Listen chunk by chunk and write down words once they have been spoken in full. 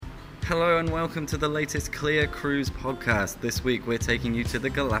Hello and welcome to the latest Clear Cruise podcast. This week we're taking you to the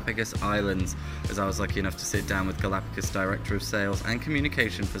Galapagos Islands, as I was lucky enough to sit down with Galapagos Director of Sales and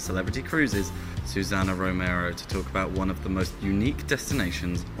Communication for Celebrity Cruises, Susana Romero, to talk about one of the most unique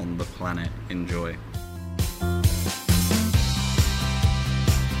destinations on the planet. Enjoy.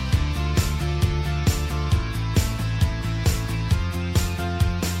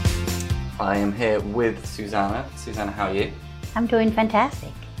 I am here with Susana. Susana, how are you? I'm doing fantastic.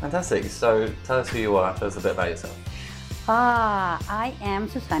 Fantastic. So tell us who you are. Tell us a bit about yourself. I am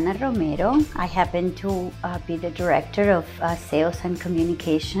Susana Romero. I happen to be the Director of Sales and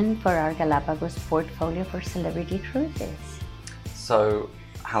Communication for our Galapagos portfolio for Celebrity Cruises. So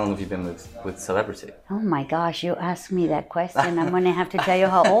how long have you been with Celebrity? Oh my gosh, you asked me that question. I'm going to have to tell you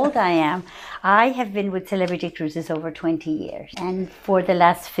how old I am. I have been with Celebrity Cruises over 20 years. And for the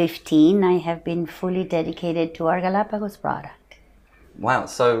last 15, I have been fully dedicated to our Galapagos product. Wow.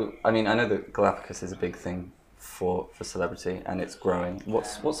 So, I mean, I know that Galapagos is a big thing for Celebrity and it's growing.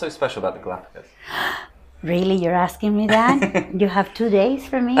 What's so special about the Galapagos? Really? You're asking me that? You have 2 days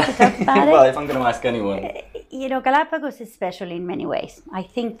for me to talk about it? Well, if I'm going to ask anyone. You know, Galapagos is special in many ways. I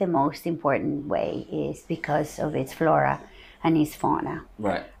think the most important way is because of its flora and its fauna.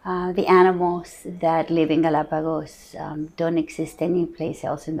 Right. The animals that live in Galapagos don't exist any place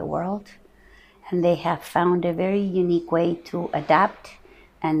else in the world. And they have found a very unique way to adapt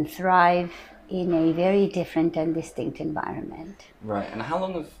and thrive in a very different and distinct environment. Right. And how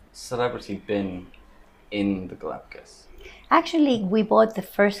long have Celebrity been in the Galapagos? Actually, we bought the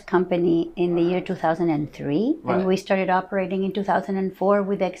first company in the year 2003, Right. and we started operating in 2004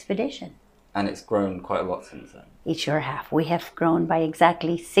 with Expedition. And it's grown quite a lot since then. It sure have. We have grown by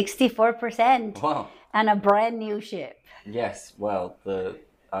exactly 64%. Wow. And a brand new ship. Yes. Well,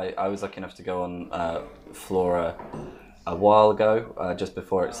 I was lucky enough to go on Flora a while ago, just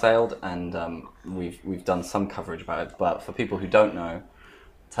before it sailed, and we've done some coverage about it. But for people who don't know,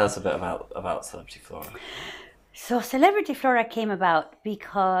 tell us a bit about Celebrity Flora. So Celebrity Flora came about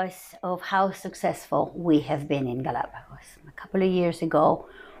because of how successful we have been in Galapagos. A couple of years ago,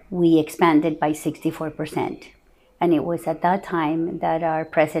 we expanded by 64%. And it was at that time that our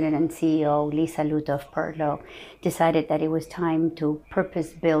president and CEO, Lisa Lutoff Perlo, decided that it was time to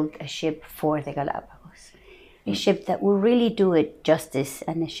purpose-build a ship for the Galapagos. A ship that would really do it justice,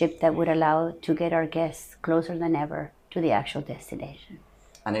 and a ship that would allow to get our guests closer than ever to the actual destination.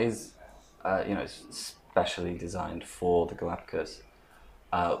 And it is, it's specially designed for the Galapagos.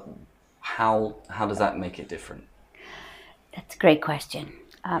 How does that make it different? That's a great question.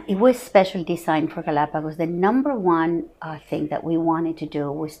 It was special designed for Galapagos. The number one thing that we wanted to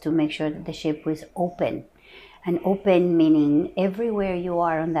do was to make sure that the ship was open. And open meaning everywhere you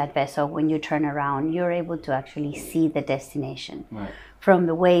are on that vessel, when you turn around, you're able to actually see the destination. Right. From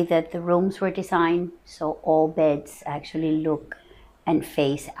the way that the rooms were designed, so all beds actually look and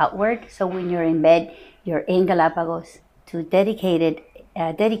face outward. So when you're in bed, you're in Galapagos, to dedicating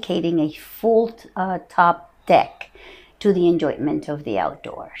a full top deck to the enjoyment of the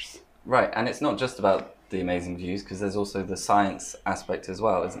outdoors. Right, and it's not just about the amazing views, because there's also the science aspect as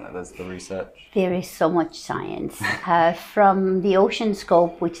well, isn't there? There's the research. There is so much science. From the Ocean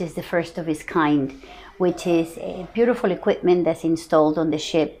Scope, which is the first of its kind, which is a beautiful equipment that's installed on the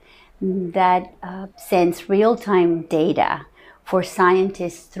ship that sends real-time data for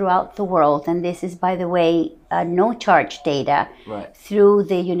scientists throughout the world. And this is, by the way, no-charge data. Right. Through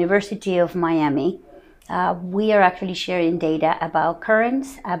the University of Miami. We are actually sharing data about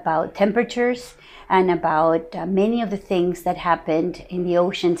currents, about temperatures, and about many of the things that happened in the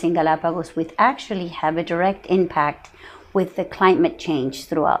oceans in Galapagos, which actually have a direct impact with the climate change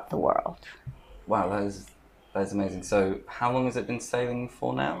throughout the world. Wow, that is amazing. So how long has it been sailing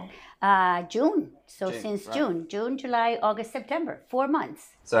for now? June. So June, since right. June, July, August, September, 4 months.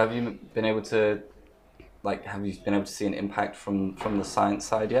 So have you been able to see an impact from the science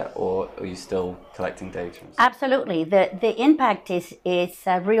side yet, or are you still collecting data? Absolutely. The impact is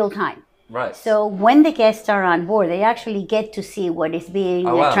real time. Right. So when the guests are on board, they actually get to see what is being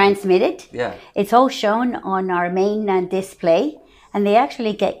transmitted. Yeah. It's all shown on our main display, and they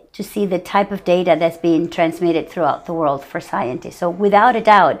actually get to see the type of data that's being transmitted throughout the world for scientists. So without a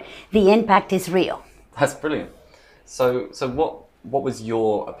doubt, the impact is real. That's brilliant. So what was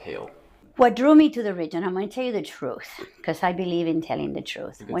your appeal? What drew me to the region, I'm going to tell you the truth, because I believe in telling the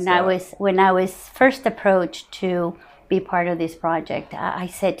truth. When I was first approached to be part of this project, I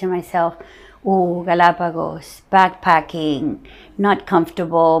said to myself, "Oh, Galapagos, backpacking, not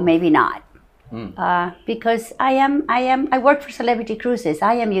comfortable, maybe not." Because I work for Celebrity Cruises.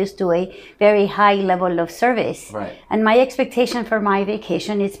 I am used to a very high level of service. Right. And my expectation for my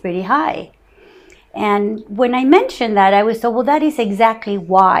vacation is pretty high. And when I mentioned that, I was told, well, that is exactly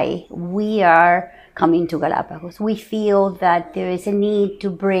why we are coming to Galapagos. We feel that there is a need to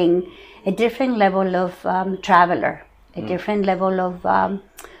bring a different level of traveler, a different level of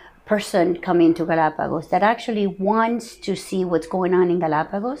person coming to Galapagos that actually wants to see what's going on in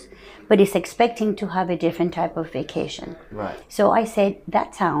Galapagos, but is expecting to have a different type of vacation. Right. So I said,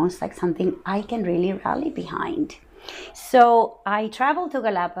 that sounds like something I can really rally behind. So I traveled to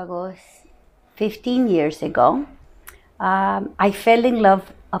Galapagos 15 years ago. I fell in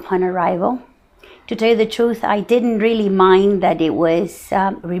love upon arrival. To tell you the truth, I didn't really mind that it was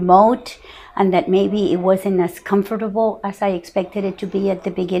remote and that maybe it wasn't as comfortable as I expected it to be at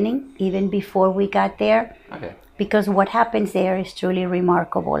the beginning, even before we got there. Okay. Because what happens there is truly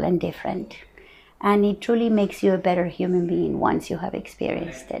remarkable and different. And it truly makes you a better human being once you have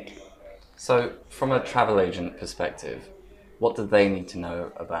experienced it. So, from a travel agent perspective, what do they need to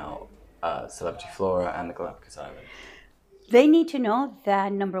know about Celebrity Flora and the Galapagos Islands? They need to know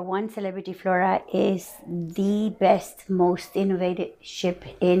that, number one, Celebrity Flora is the best, most innovative ship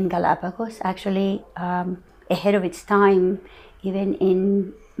in Galapagos, actually ahead of its time, even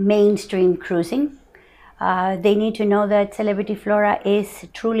in mainstream cruising. They need to know that Celebrity Flora is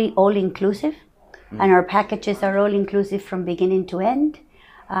truly all-inclusive, and our packages are all-inclusive from beginning to end,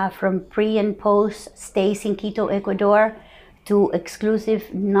 from pre and post stays in Quito, Ecuador, to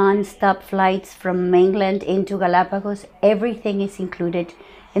exclusive non-stop flights from mainland into Galapagos. Everything is included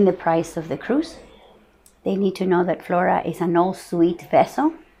in the price of the cruise. They need to know that Flora is an all-suite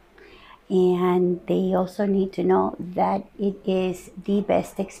vessel. And they also need to know that it is the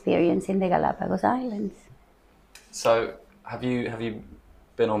best experience in the Galapagos Islands. So, have you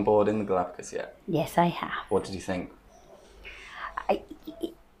been on board in the Galapagos yet? Yes, I have. What did you think?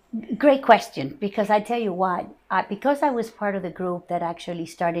 Great question, because I tell you what, because I was part of the group that actually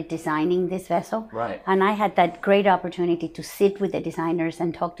started designing this vessel, Right. and I had that great opportunity to sit with the designers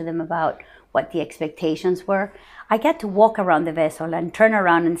and talk to them about what the expectations were. I got to walk around the vessel and turn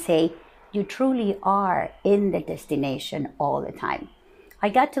around and say, you truly are in the destination all the time. I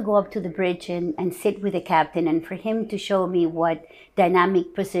got to go up to the bridge and sit with the captain, and for him to show me what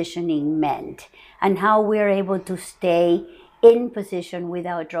dynamic positioning meant and how we're able to stay in position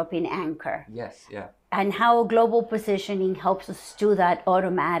without dropping anchor. Yes, yeah. And how global positioning helps us do that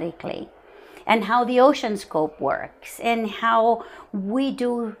automatically. And how the ocean scope works, and how we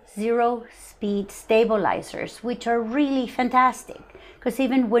do zero speed stabilizers, which are really fantastic. Because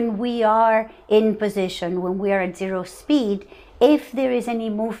even when we are in position, when we are at zero speed, if there is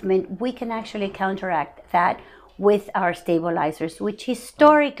any movement, we can actually counteract that with our stabilizers, which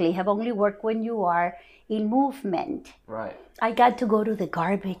historically have only worked when you are in movement. Right. I got to go to the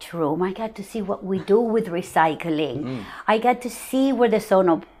garbage room. I got to see what we do with recycling. I got to see where the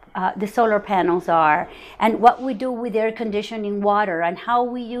solar panels are, and what we do with air conditioning water, and how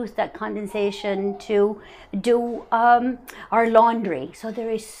we use that condensation to do our laundry. So there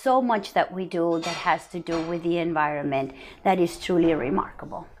is so much that we do that has to do with the environment that is truly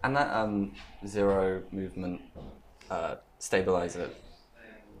remarkable. And that zero movement stabilizer,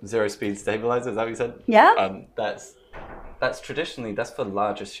 zero speed stabilizer, is that what you said? Yeah. That's traditionally, that's for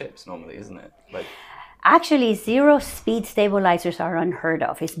larger ships normally, isn't it? Like, actually, zero speed stabilizers are unheard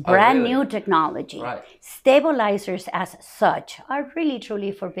of. It's brand new technology. Right. Stabilizers as such are really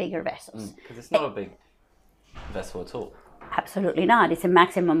truly for bigger vessels. Because it's not a big vessel at all. Absolutely not. It's a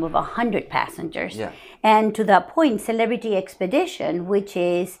maximum of 100 passengers. Yeah. And to that point, Celebrity Expedition, which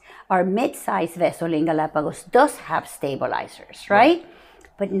is our mid-sized vessel in Galapagos, does have stabilizers, right?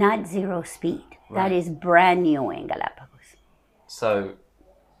 But not zero speed. Right. That is brand new in Galapagos. So,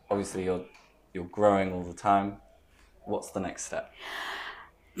 obviously, you're growing all the time. What's the next step?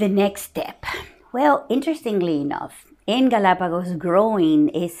 The next step. Well, interestingly enough, in Galapagos, growing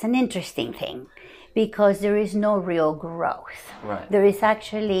is an interesting thing because there is no real growth. Right. There is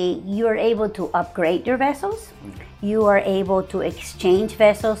actually, you're able to upgrade your vessels, you are able to exchange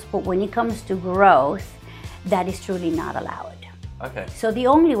vessels, but when it comes to growth, that is truly not allowed. Okay. So the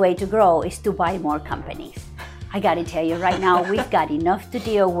only way to grow is to buy more companies. I got to tell you right now, we've got enough to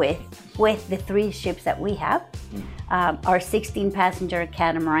deal with the 3 ships that we have. Our 16-passenger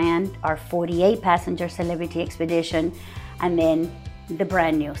catamaran, our 48-passenger Celebrity Expedition, and then the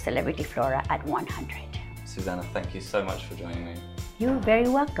brand new Celebrity Flora at 100. Susanna, thank you so much for joining me. You're very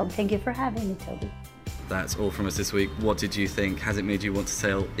welcome. Thank you for having me, Toby. That's all from us this week. What did you think? Has it made you want to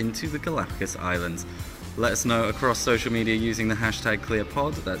sail into the Galapagos Islands? Let us know across social media using the hashtag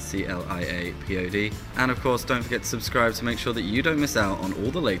ClearPod, that's CLIAPOD. And of course, don't forget to subscribe to make sure that you don't miss out on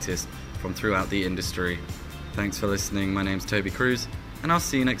all the latest from throughout the industry. Thanks for listening. My name's Toby Cruz, and I'll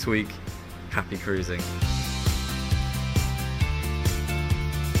see you next week. Happy cruising.